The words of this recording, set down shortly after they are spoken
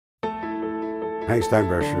Hank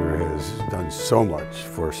Steinbrecher has done so much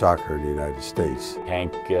for soccer in the United States.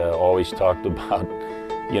 Hank always talked about,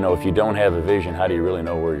 if you don't have a vision, how do you really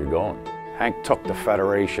know where you're going? Hank took the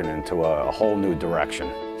Federation into a whole new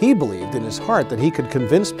direction. He believed in his heart that he could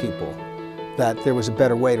convince people that there was a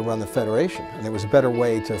better way to run the Federation, and there was a better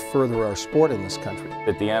way to further our sport in this country.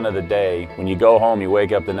 At the end of the day, when you go home, you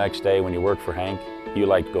wake up the next day, when you work for Hank, you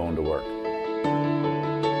like going to work.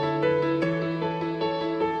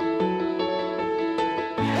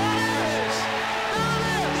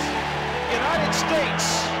 United States,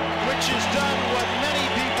 which has done what many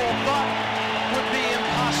people thought would be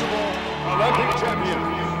impossible. Olympic champion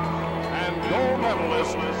and gold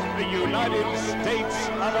medalist, the United States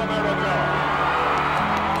of America.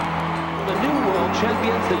 The new world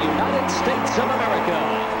champions, the United States of America.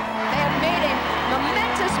 They have made a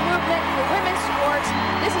momentous movement for women's sports.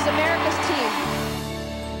 This is America's team.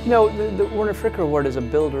 The Werner Fricker Award is a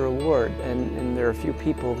builder award, and there are a few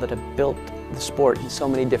people that have built the sport in so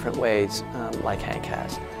many different ways, like Hank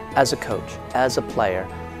has, as a coach, as a player,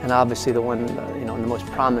 and obviously the one, the most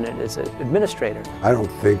prominent is an administrator. I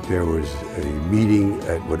don't think there was a meeting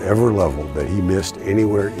at whatever level that he missed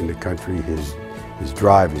anywhere in the country. His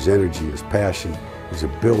drive, his energy, his passion, his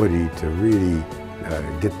ability to really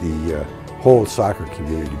get the whole soccer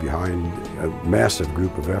community behind a massive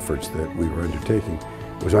group of efforts that we were undertaking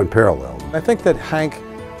was unparalleled. I think that Hank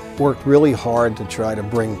worked really hard to try to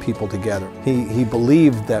bring people together. He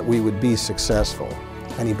believed that we would be successful,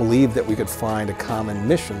 and he believed that we could find a common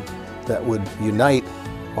mission that would unite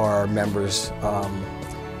our members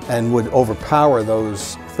and would overpower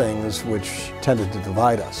those things which tended to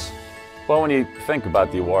divide us. Well, when you think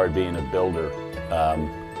about the award being a builder,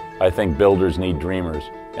 I think builders need dreamers,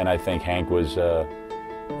 and I think Hank was a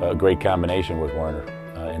great combination with Werner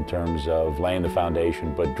in terms of laying the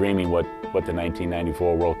foundation, but dreaming what the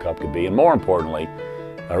 1994 World Cup could be, and more importantly,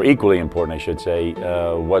 or equally important, I should say,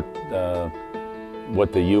 what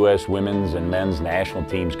the U.S. women's and men's national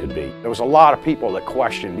teams could be. There was a lot of people that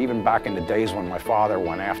questioned, even back in the days when my father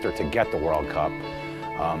went after to get the World Cup,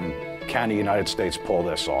 can the United States pull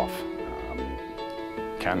this off?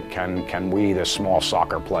 Can we, this small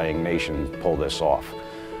soccer-playing nation, pull this off?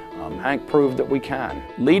 Hank proved that we can.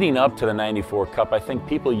 Leading up to the '94 Cup, I think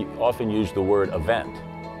people often use the word event.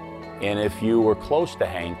 And if you were close to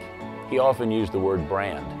Hank, he often used the word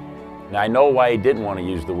brand. Now, I know why he didn't want to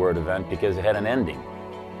use the word event, because it had an ending.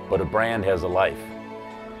 But a brand has a life.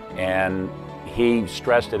 And he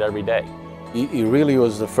stressed it every day. He really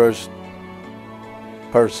was the first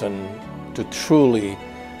person to truly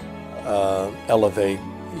elevate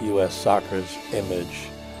U.S. soccer's image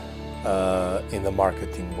in the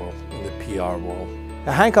marketing world, in the PR world.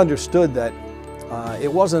 Now, Hank understood that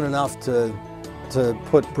it wasn't enough to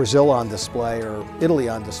put Brazil on display, or Italy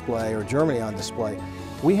on display, or Germany on display.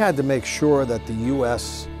 We had to make sure that the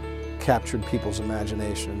U.S. captured people's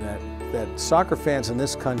imagination, that soccer fans in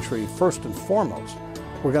this country, first and foremost,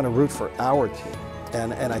 were going to root for our team.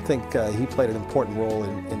 And I think he played an important role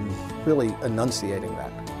in really enunciating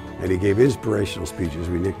that. And he gave inspirational speeches.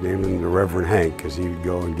 We nicknamed him the Reverend Hank, because he would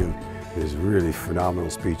go and give his really phenomenal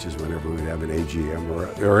speeches whenever we'd have an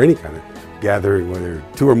AGM or any kind of gathering, whether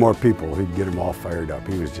 2 or more people, he'd get them all fired up.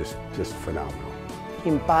 He was just phenomenal. He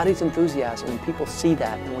embodies enthusiasm, and people see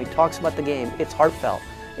that. And when he talks about the game, it's heartfelt.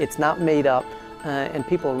 It's not made up, and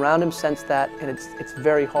people around him sense that, and it's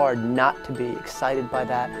very hard not to be excited by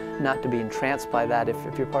that, not to be entranced by that if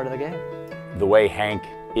you're part of the game. The way Hank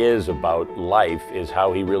is about life is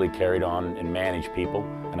how he really carried on and managed people,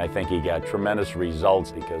 and I think he got tremendous results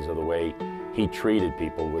because of the way he treated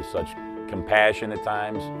people with such compassion at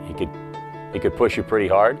times. He could push you pretty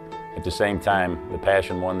hard. At the same time, the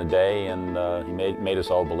passion won the day, and he made us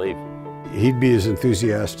all believe. He'd be as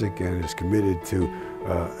enthusiastic and as committed to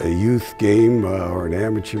a youth game or an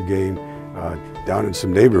amateur game down in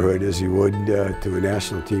some neighborhood as he would to a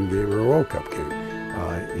national team game or a World Cup game.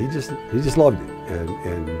 He just loved it,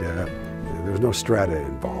 and there was no strata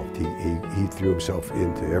involved. He threw himself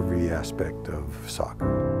into every aspect of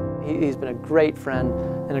soccer. He's been a great friend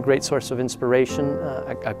and a great source of inspiration,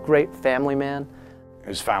 a great family man.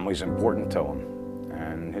 His family's important to him,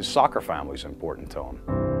 and his soccer family's important to him.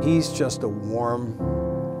 He's just a warm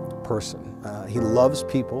person. He loves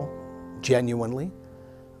people genuinely,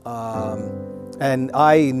 and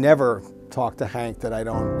I never talk to Hank that I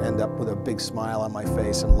don't end up with a big smile on my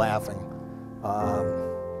face and laughing.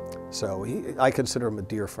 So I consider him a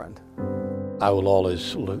dear friend. I will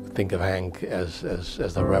always think of Hank as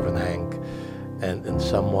the Reverend Hank, and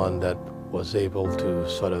someone that was able to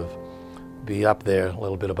sort of be up there a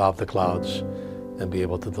little bit above the clouds and be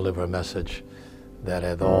able to deliver a message that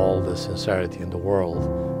had all the sincerity in the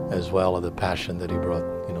world, as well as the passion that he brought,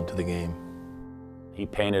 to the game. He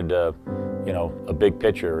painted, a big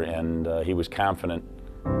picture, and he was confident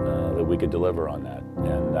that we could deliver on that.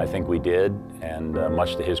 And I think we did, and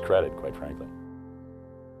much to his credit, quite frankly.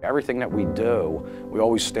 Everything that we do, we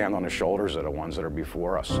always stand on the shoulders of the ones that are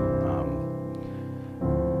before us.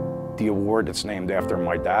 The award that's named after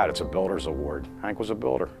my dad, it's a Builder's Award. Hank was a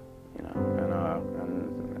builder,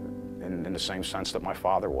 and in the same sense that my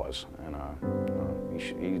father was. And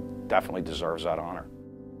he definitely deserves that honor.